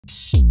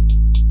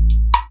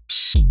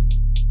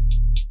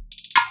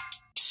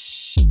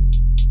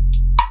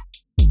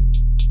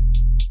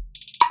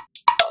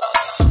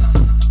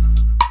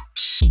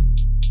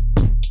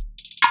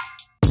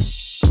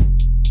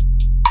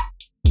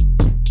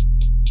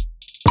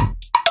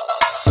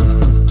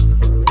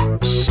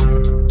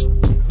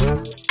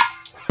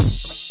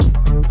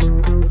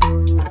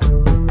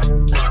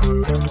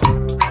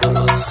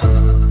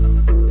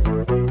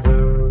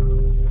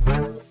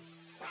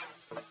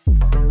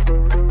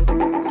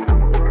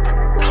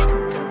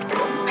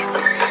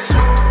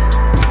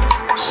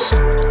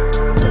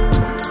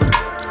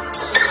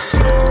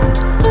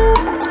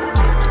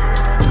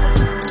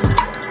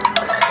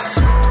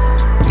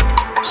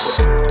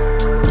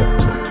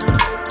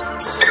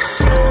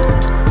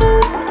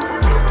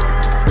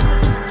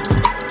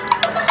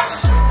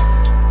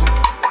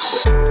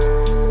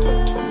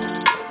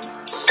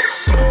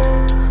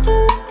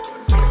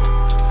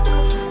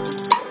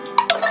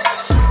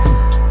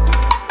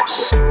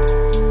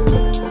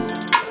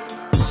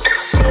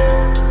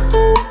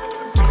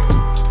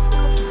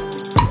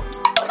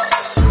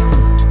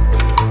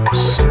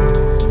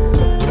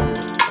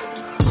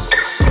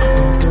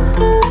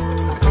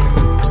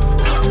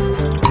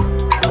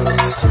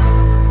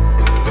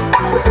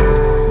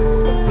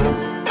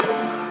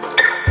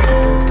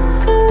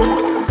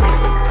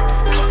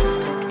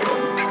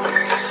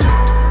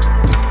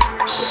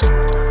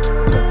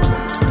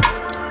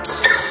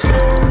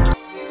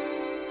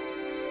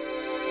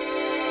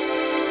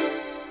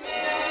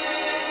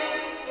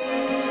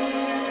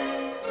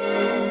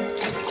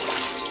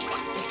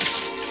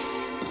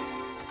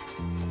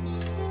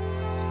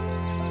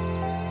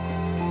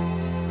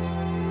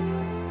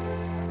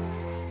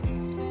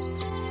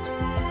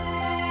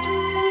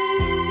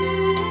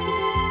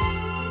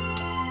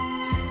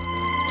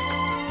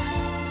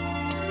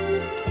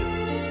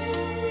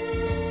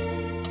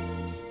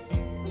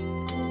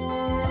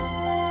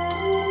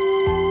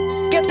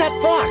Get that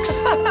fox!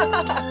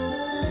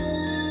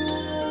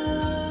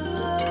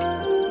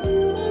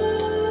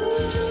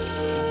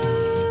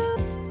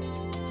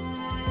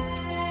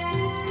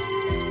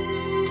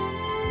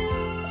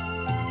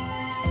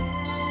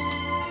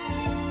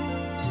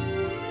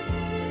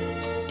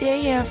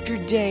 Day after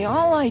day,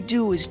 all I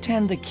do is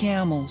tend the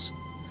camels.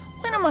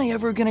 When am I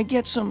ever gonna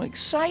get some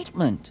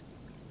excitement?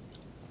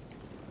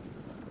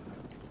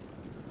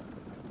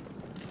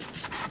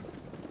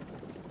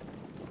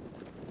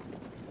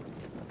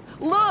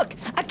 Look,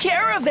 a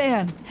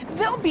caravan!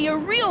 There'll be a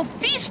real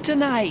feast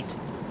tonight!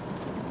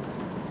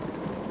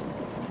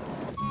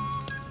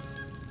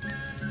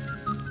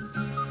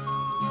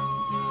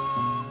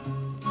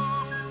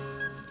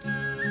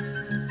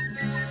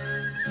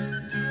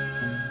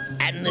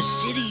 And the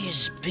city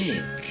is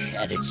big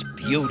and it's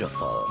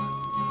beautiful.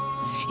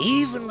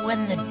 Even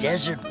when the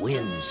desert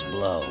winds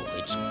blow,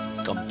 it's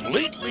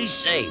completely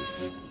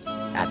safe.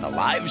 And the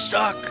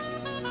livestock,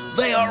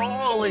 they are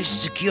always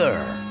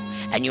secure.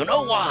 And you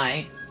know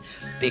why?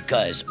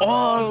 Because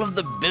all of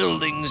the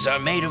buildings are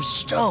made of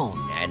stone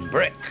and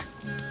brick.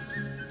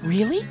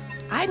 Really?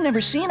 I've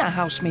never seen a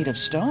house made of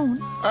stone.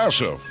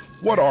 Asif,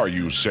 what are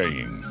you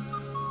saying?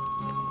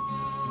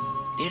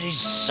 It is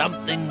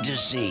something to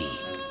see.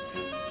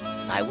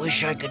 I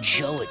wish I could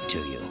show it to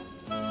you.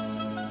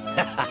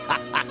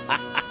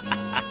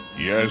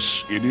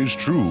 Yes, it is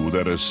true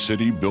that a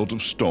city built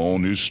of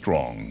stone is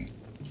strong.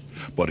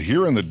 But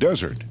here in the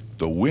desert,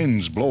 the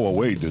winds blow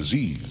away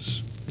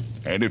disease.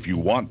 And if you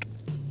want,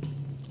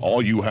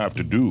 all you have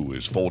to do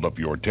is fold up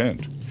your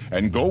tent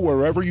and go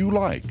wherever you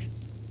like.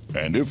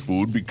 And if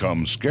food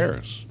becomes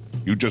scarce,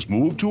 you just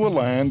move to a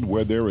land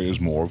where there is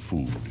more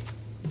food.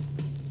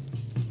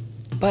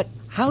 But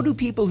how do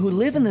people who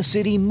live in the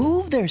city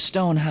move their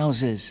stone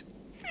houses?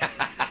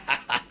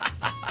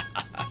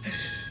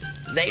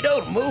 They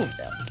don't move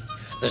them.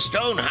 The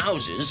stone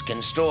houses can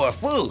store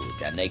food,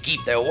 and they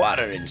keep their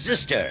water in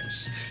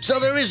cisterns, so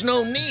there is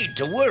no need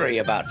to worry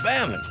about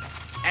famine.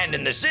 And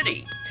in the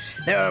city,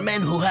 there are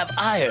men who have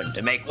iron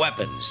to make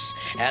weapons,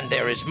 and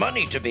there is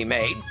money to be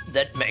made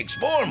that makes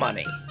more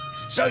money.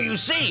 So you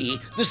see,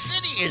 the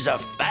city is a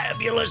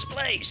fabulous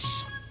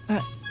place.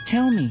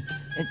 Tell me,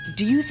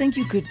 do you think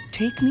you could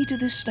take me to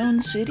this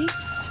stone city?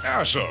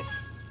 Asif!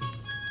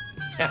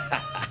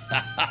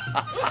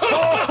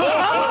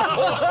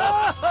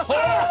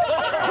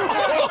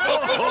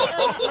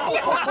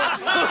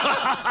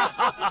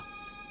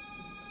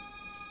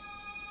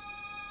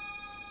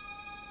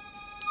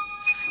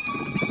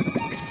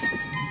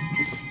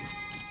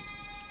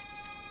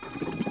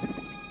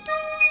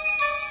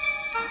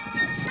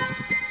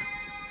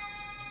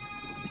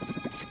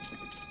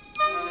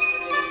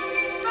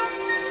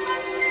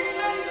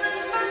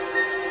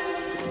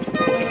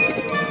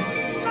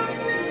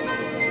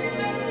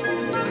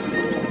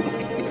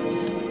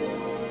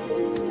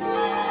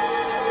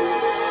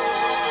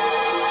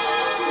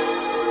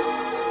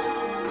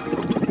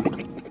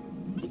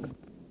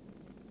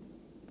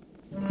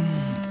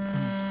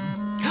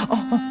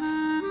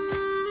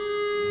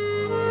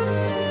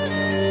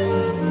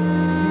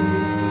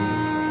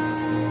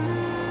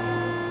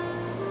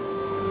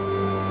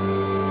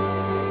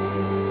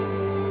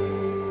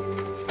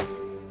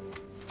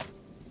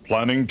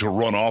 Planning to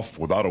run off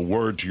without a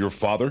word to your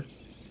father?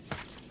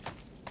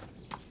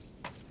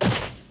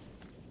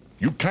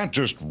 You can't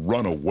just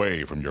run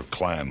away from your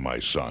clan, my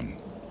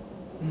son.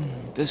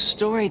 The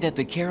story that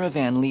the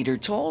caravan leader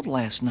told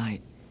last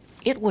night,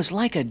 it was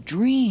like a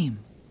dream.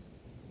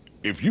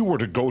 If you were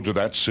to go to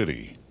that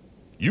city,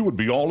 you would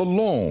be all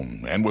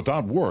alone and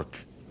without work.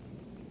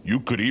 You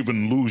could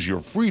even lose your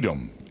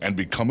freedom and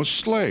become a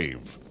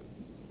slave.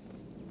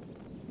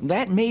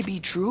 That may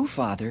be true,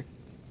 Father,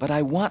 but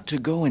I want to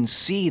go and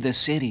see the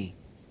city.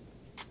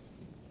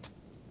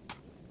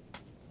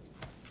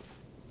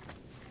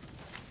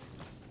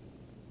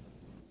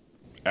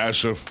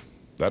 Asaph,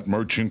 that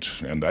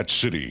merchant and that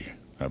city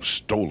have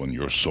stolen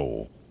your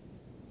soul.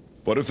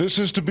 But if this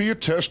is to be a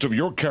test of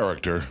your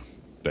character,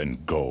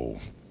 then go.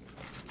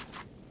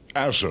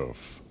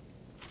 Asaph.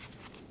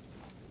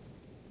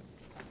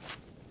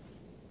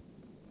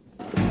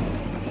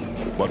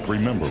 But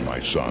remember,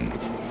 my son,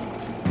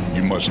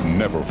 you must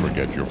never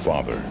forget your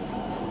father,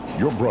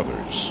 your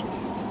brothers,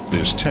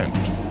 this tent,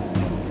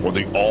 or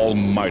the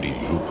Almighty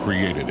who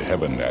created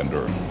heaven and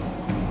earth.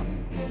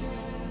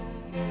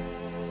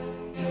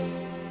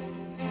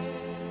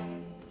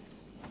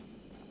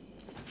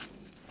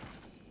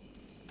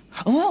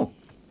 Oh!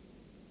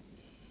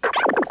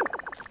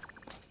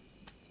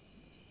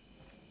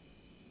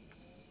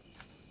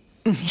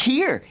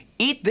 Here,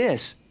 eat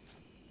this.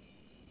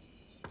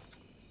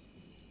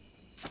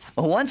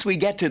 Once we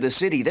get to the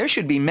city, there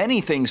should be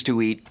many things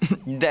to eat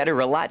that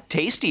are a lot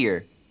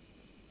tastier.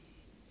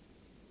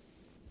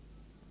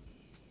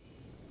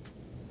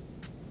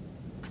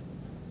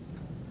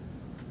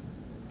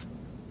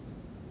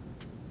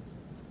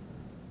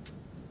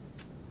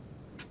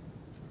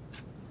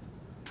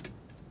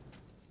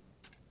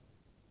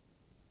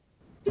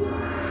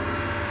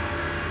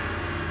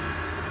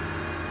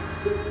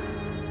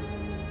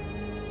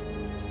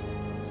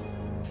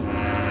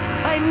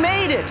 I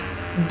made it!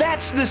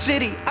 That's the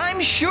city. I'm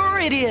sure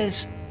it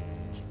is.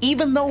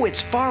 Even though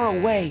it's far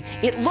away,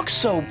 it looks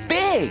so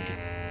big.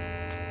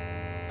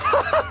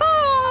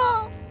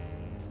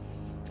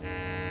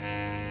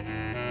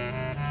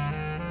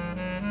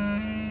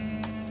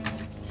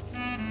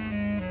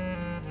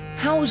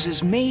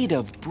 Houses made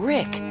of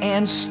brick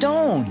and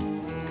stone.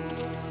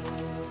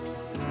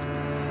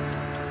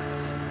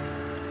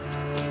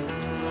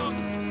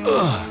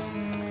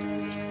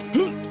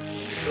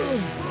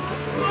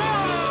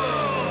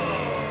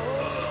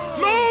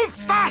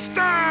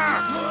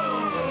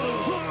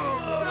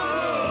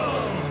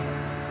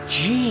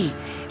 Gee,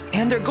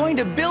 and they're going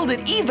to build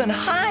it even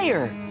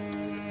higher.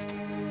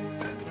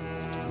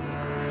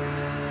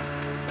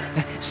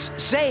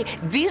 Say,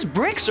 these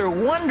bricks are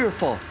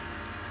wonderful.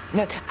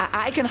 Now,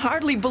 I can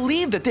hardly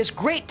believe that this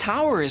great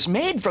tower is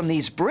made from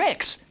these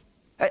bricks.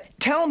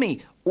 Tell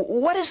me,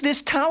 what is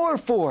this tower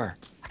for?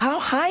 How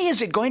high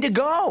is it going to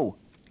go?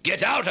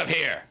 Get out of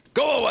here!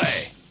 Go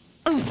away!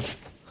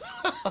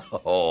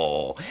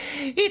 Oh,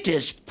 it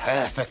is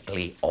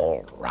perfectly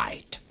all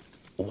right.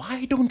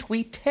 Why don't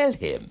we tell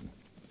him?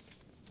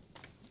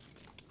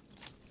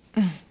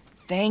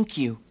 Thank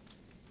you.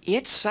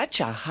 It's such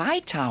a high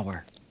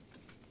tower.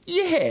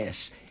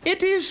 Yes,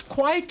 it is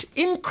quite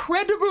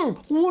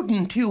incredible,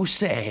 wouldn't you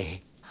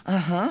say?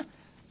 Uh-huh.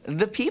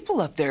 The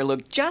people up there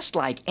look just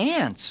like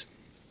ants.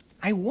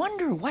 I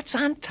wonder what's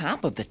on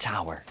top of the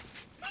tower.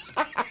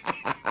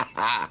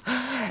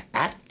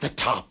 At the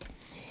top,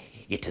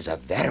 it is a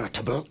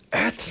veritable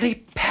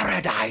earthly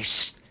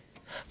paradise.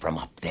 From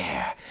up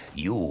there,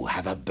 you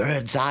have a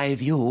bird's eye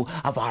view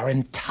of our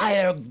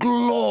entire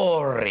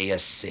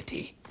glorious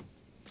city.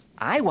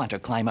 I want to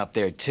climb up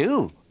there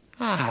too.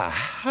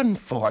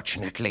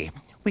 Unfortunately,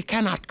 we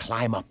cannot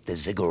climb up the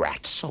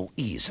ziggurat so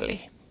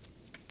easily.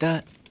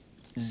 The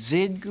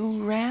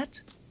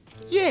ziggurat?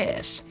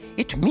 Yes,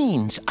 it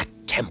means a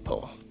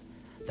temple.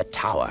 The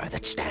tower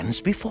that stands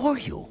before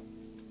you.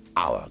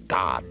 Our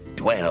God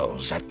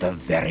dwells at the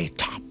very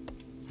top.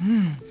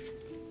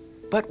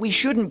 But we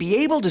shouldn't be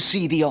able to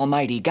see the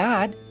Almighty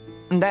God.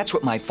 That's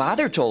what my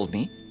father told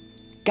me.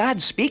 God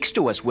speaks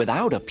to us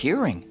without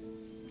appearing.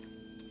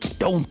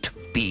 Don't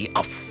be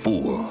a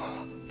fool.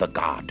 The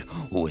God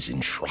who is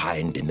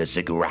enshrined in the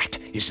ziggurat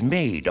is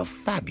made of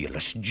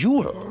fabulous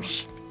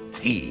jewels.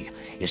 He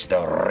is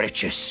the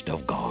richest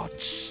of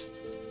gods.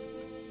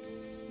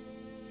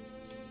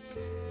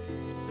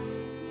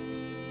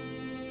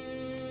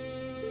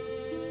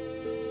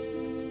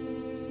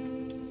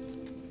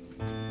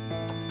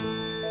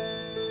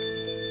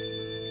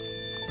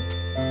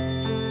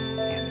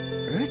 An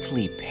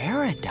earthly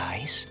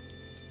paradise?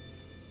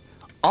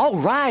 All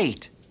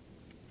right.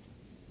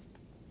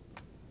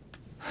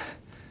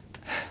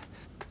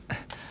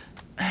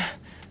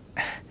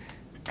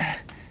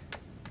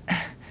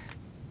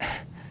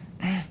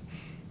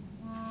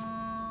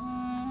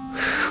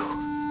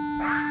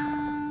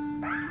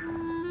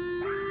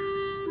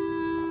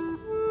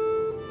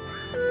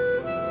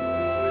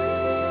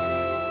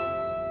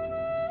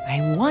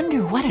 I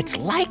wonder what it's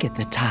like at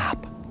the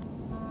top.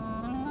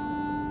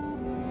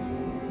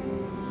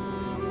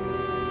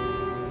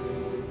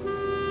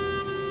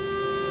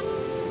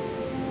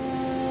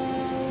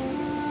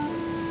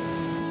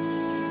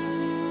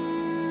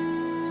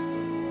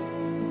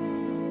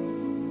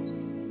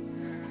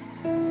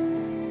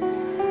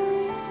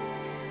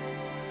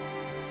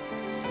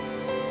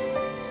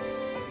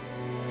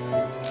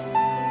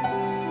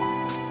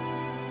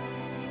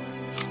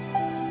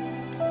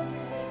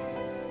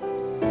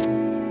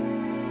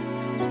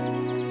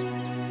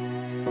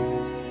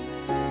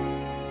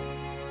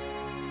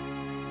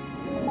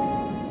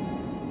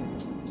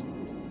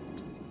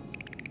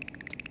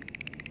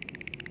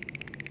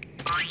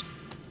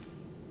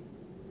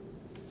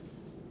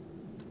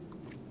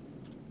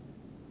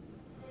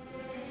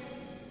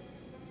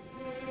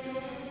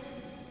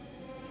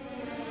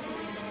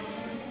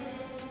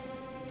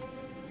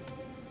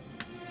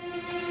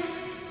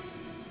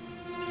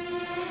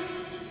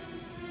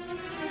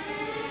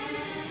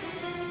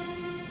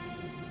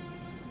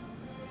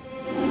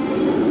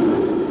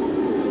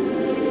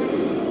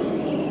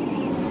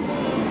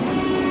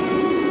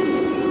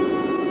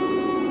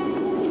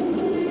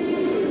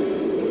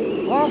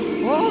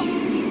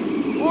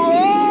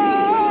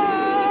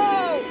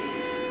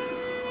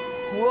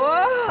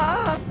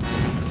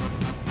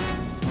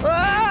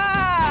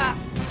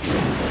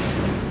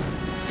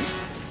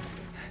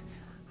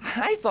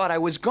 thought I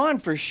was gone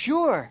for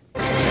sure.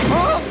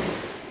 Oh!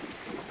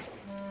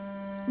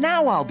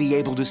 Now I'll be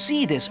able to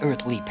see this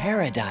earthly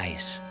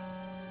paradise.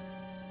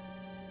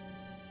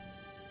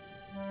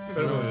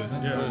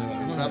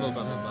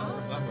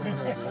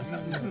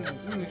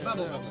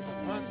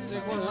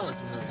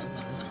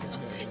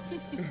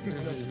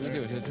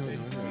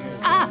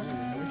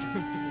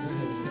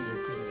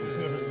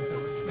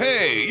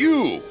 Hey,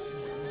 you!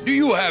 Do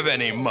you have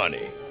any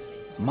money?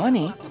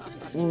 Money?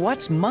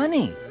 What's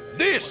money?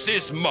 This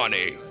is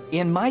money!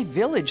 In my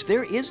village,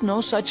 there is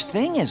no such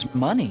thing as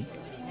money.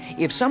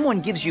 If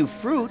someone gives you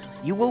fruit,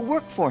 you will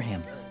work for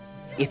him.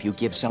 If you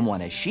give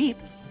someone a sheep,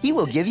 he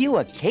will give you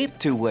a cape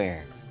to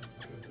wear.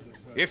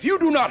 If you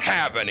do not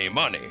have any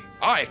money,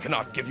 I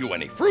cannot give you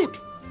any fruit.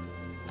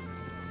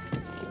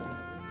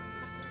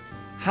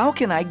 How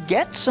can I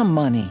get some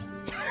money?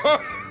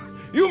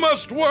 You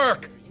must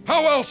work!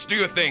 How else do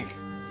you think?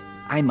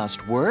 I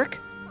must work?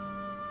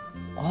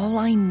 All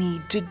I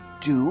need to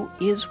do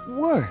is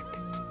work.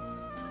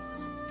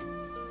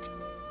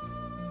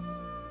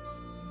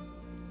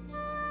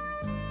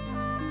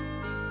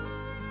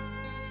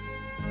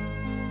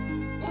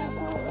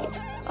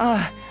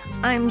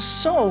 I'm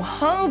so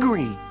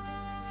hungry.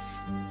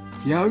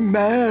 Young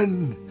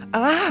man,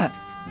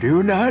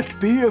 do not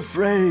be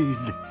afraid.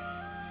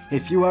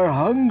 If you are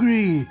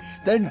hungry,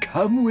 then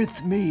come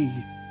with me.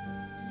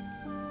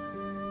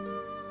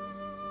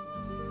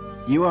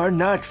 You are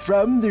not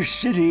from the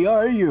city,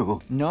 are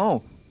you?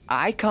 No,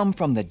 I come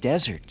from the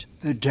desert.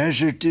 The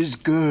desert is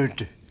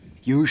good.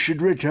 You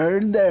should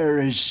return there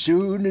as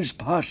soon as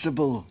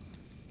possible.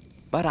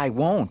 But I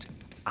won't.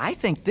 I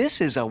think this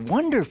is a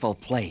wonderful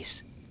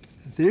place.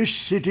 This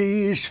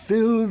city is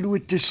filled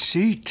with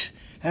deceit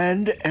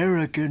and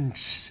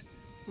arrogance.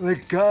 The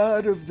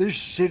God of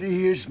this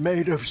city is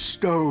made of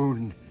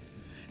stone.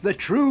 The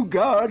true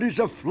God is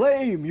a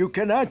flame you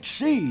cannot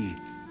see,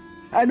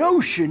 an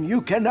ocean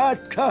you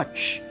cannot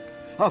touch,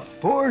 a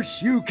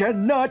force you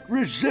cannot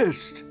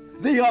resist.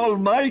 The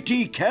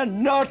Almighty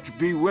cannot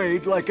be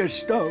weighed like a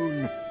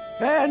stone,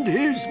 and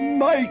his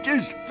might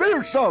is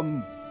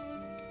fearsome.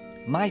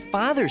 My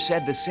father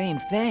said the same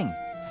thing.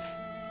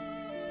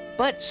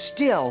 But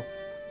still,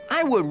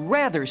 I would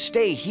rather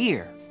stay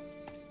here.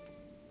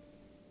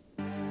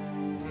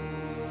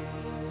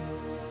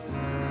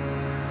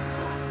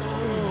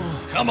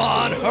 Come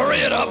on, hurry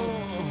it up.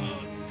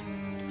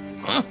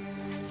 Huh?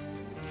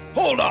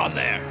 Hold on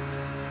there.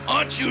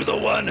 Aren't you the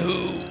one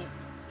who...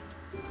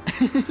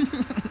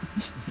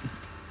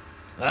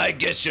 I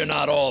guess you're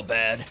not all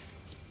bad.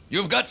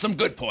 You've got some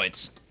good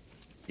points.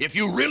 If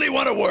you really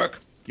want to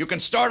work, you can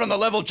start on the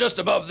level just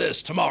above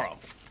this tomorrow.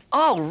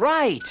 All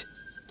right.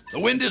 The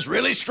wind is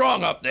really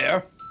strong up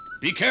there.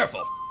 Be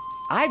careful.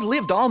 I've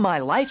lived all my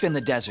life in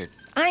the desert.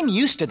 I'm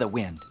used to the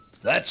wind.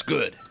 That's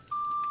good.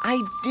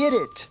 I did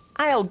it.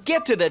 I'll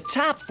get to the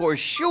top for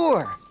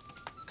sure.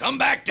 Come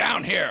back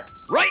down here,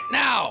 right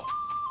now!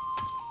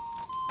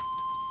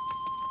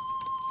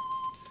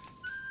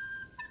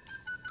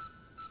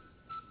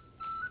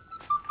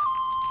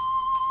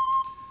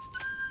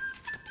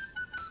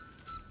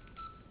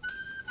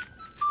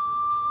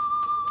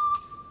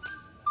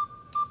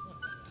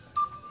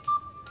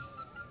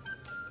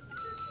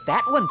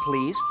 That one,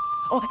 please.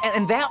 Oh,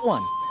 and that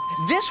one.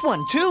 This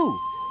one, too.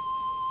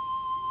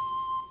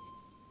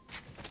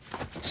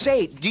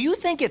 Say, do you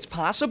think it's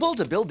possible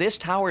to build this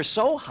tower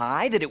so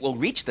high that it will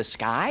reach the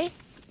sky?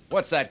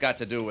 What's that got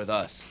to do with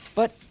us?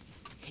 But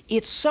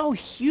it's so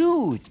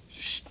huge.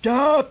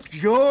 Stop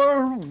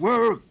your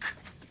work.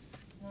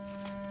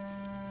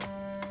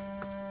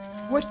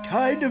 What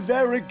kind of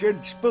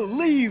arrogance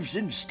believes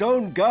in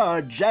stone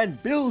gods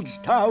and builds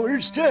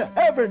towers to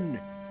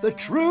heaven? The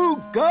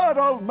true God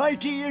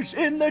Almighty is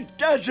in the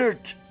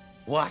desert.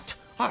 What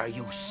are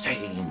you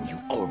saying,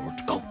 you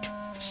old goat?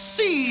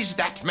 Seize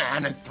that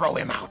man and throw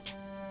him out.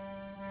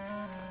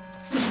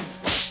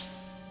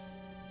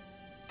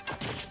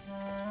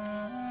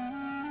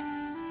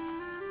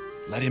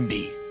 Let him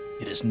be.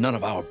 It is none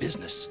of our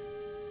business.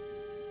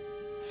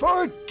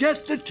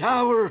 Forget the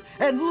tower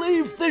and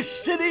leave the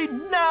city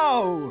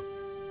now.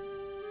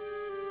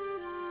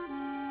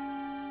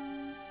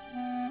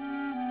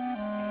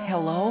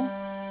 Hello?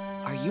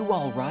 Are you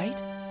all right?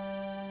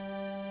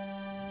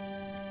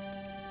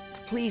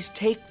 Please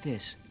take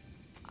this.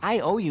 I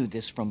owe you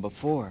this from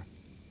before.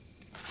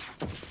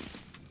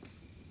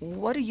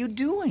 What are you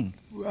doing?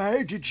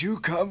 Why did you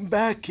come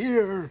back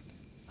here?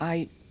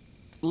 I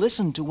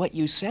listened to what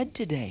you said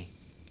today.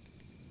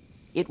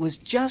 It was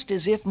just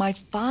as if my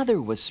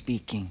father was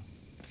speaking.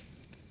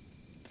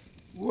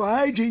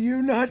 Why do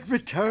you not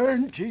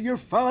return to your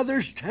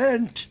father's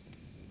tent?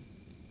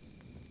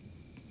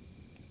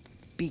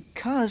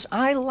 Because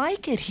I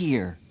like it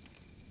here.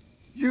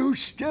 You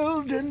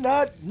still do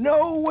not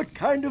know what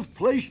kind of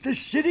place the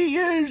city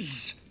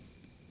is.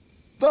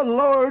 The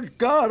Lord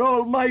God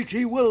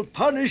Almighty will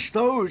punish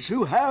those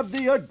who have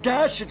the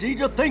audacity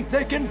to think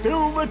they can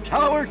build a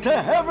tower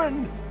to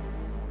heaven.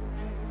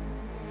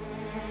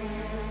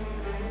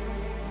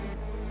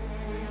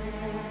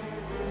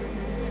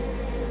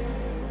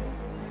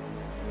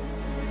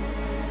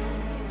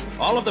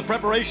 All of the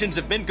preparations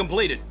have been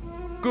completed.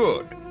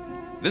 Good.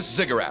 This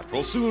ziggurat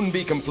will soon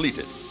be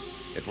completed.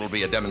 It will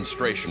be a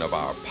demonstration of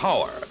our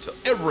power to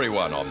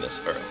everyone on this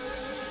earth.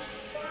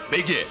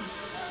 Begin.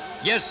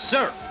 Yes,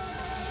 sir.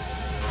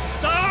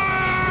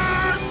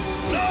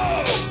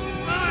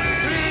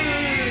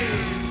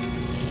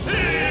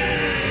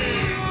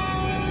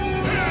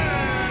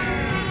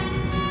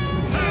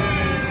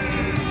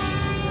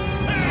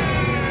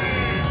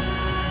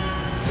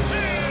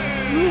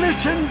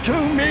 Listen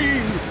to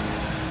me!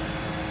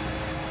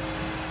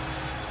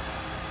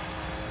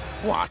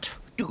 What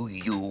do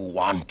you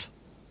want?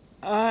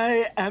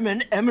 I am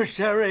an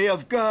emissary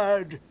of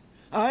God.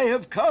 I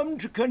have come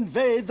to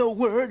convey the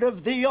word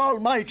of the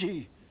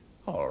Almighty.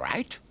 All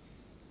right.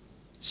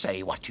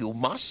 Say what you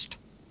must,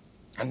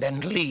 and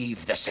then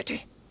leave the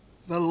city.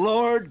 The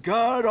Lord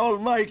God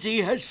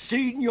Almighty has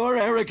seen your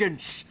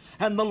arrogance,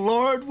 and the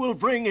Lord will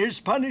bring his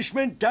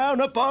punishment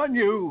down upon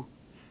you.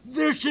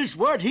 This is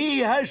what he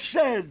has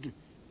said.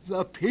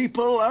 The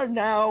people are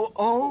now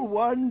all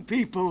one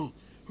people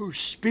who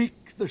speak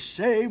the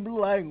same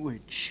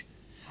language.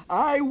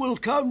 I will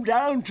come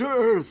down to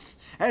earth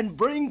and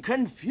bring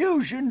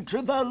confusion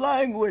to the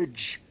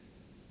language.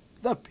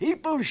 The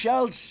people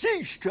shall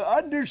cease to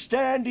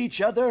understand each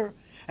other,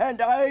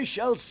 and I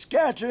shall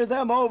scatter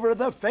them over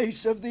the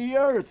face of the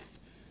earth.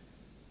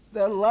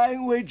 The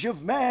language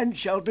of man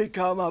shall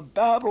become a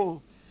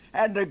Babel,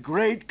 and a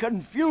great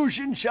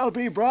confusion shall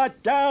be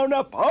brought down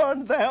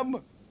upon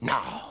them.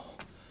 Now,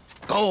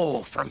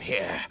 go from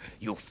here,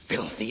 you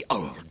filthy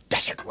old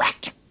desert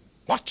rat.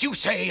 What you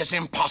say is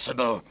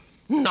impossible.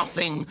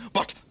 Nothing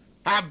but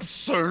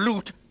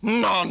absolute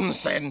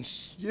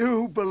nonsense.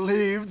 You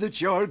believe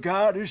that your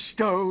God is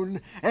stone,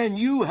 and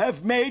you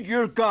have made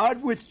your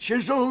God with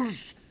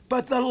chisels.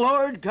 But the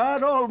Lord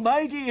God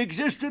Almighty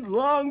existed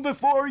long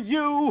before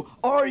you,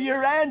 or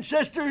your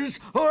ancestors,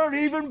 or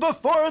even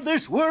before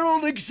this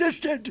world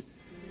existed.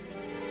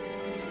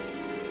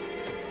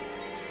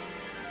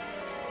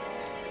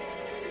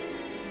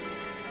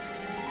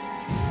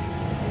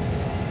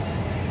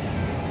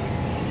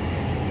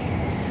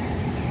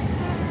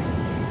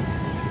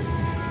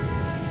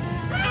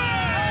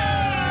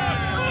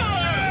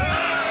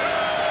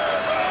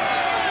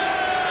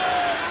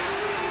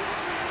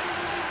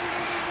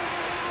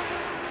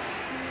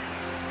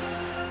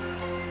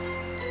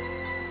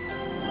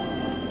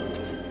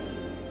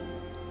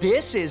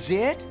 This is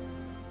it?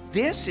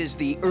 This is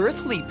the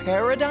earthly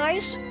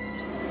paradise?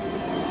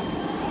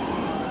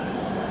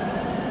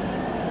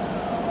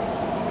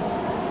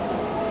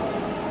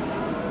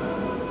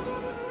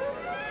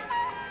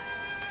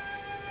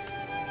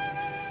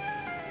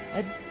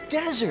 A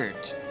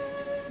desert.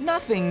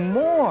 Nothing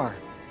more.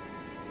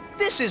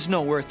 This is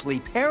no earthly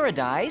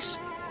paradise.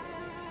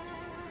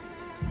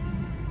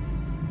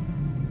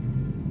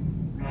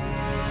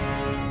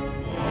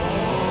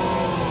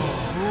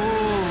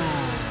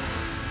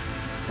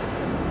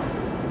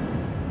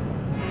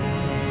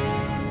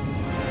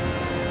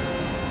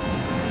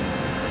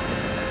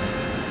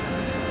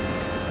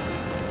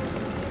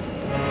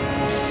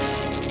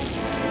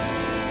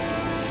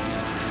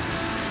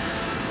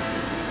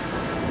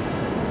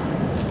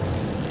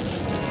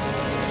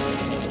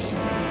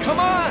 Come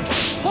on!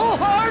 Pull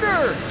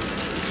harder!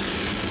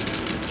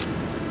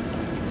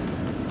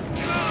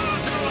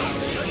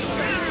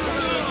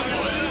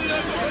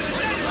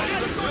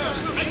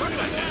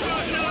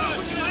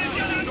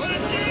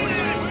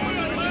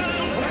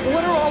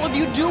 What are all of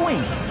you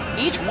doing?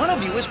 Each one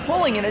of you is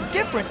pulling in a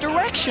different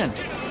direction.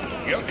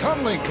 Ja,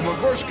 komm,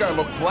 Komogorska,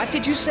 look. What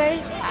did you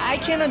say? I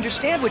can't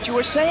understand what you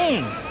were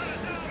saying.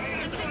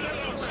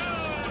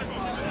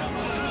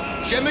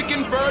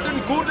 Schemiken Burden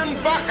Guten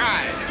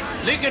Bakai.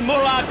 Lincoln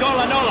Mula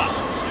Dola Nola.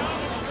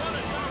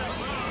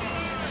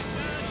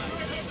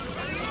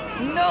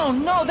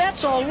 No,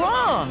 that's all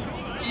wrong.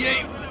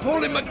 Ye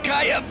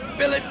Polimakaya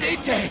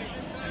Biladite.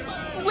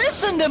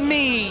 Listen to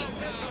me.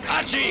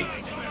 Kachi.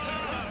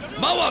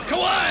 Mawa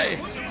Kawai.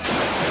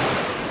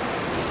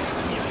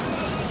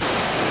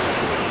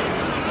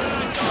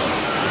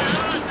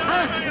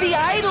 Ah, the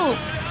idol.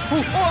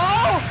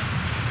 Whoa!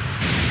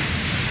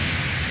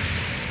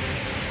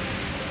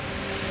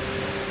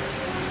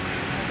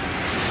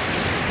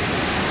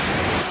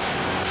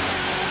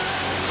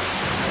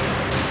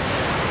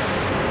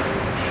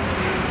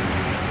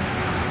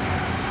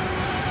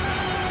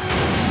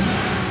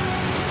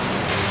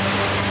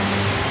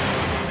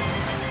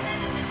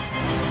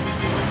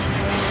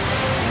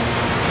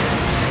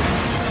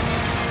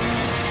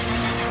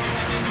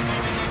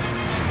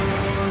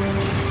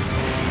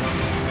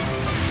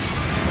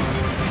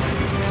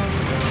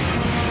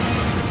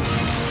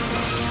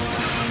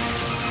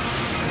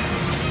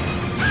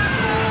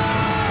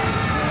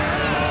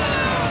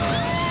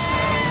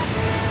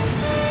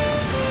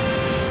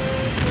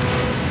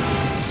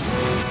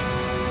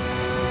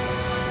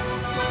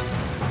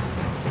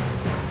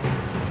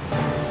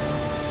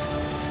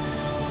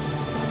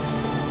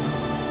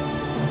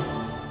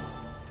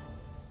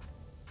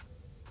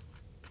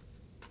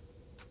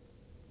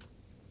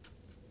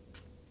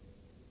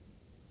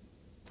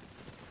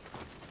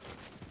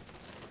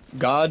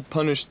 God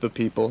punished the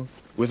people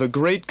with a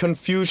great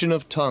confusion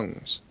of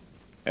tongues,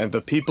 and the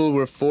people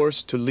were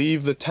forced to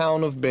leave the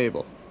town of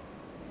Babel,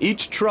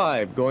 each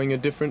tribe going a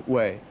different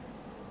way.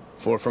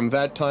 For from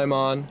that time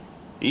on,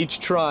 each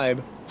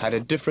tribe had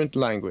a different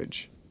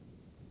language.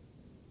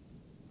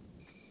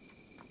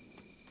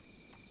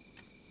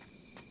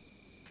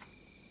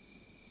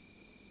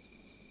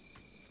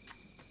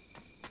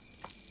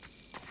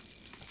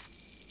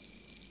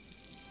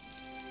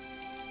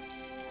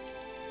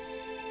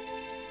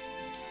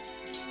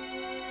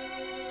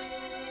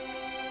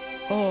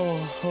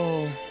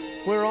 Oh,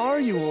 where are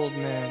you, old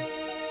man?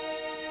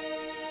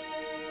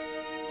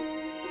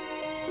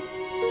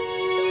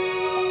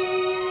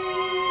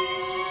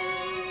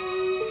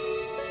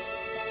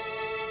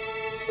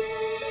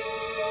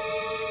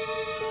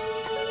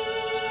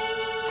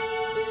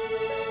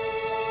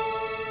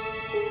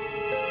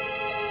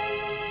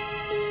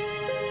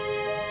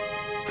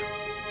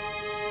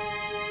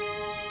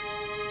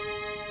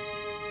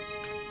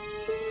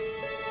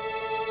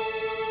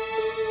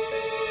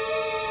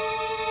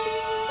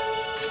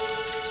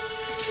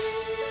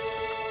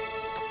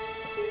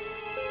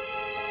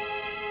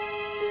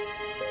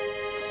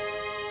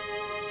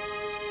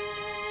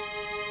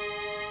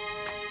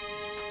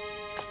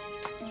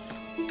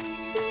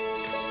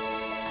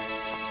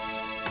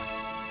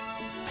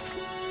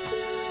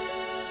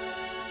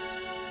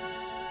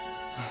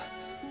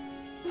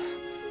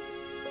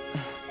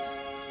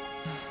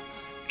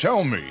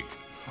 Tell me,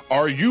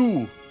 are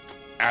you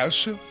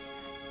Asif?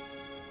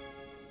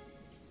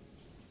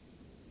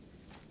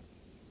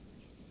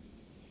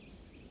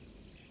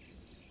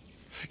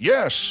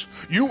 Yes,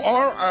 you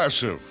are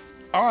Asif.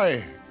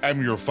 I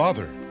am your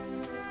father.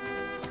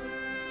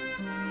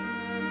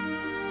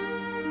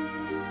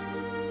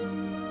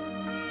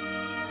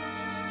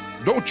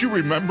 Don't you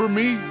remember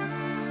me?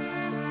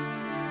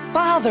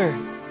 Father!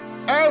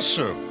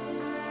 Asif!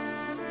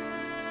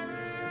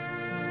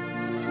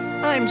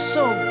 I'm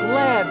so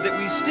glad that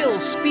we still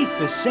speak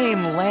the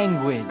same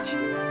language.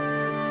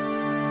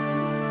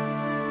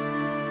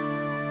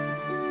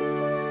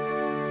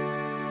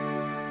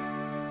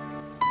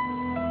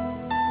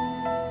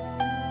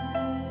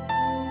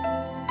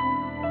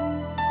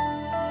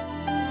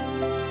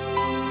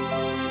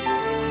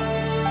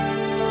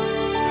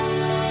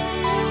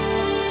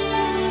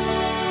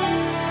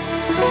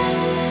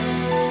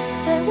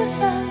 There were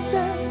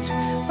thousands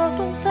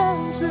upon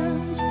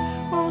thousands,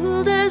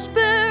 all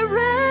desperate,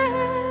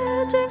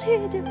 and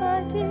he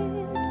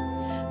divided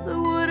the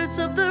waters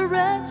of the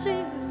Red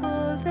Sea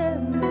for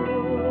them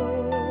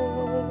all.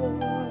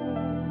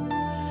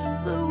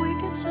 The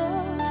wicked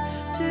sought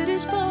to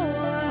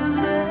despoil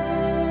them.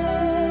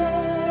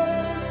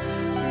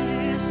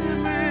 He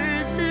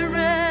submerged their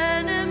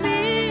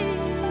enemies.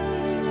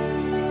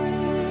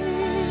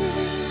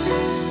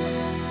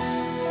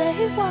 They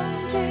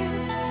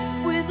wandered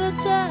with a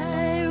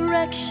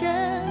direction,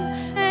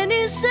 and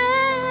he sent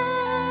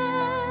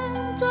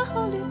a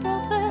holy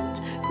prophet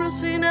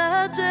crossing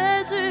a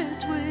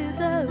desert with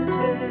a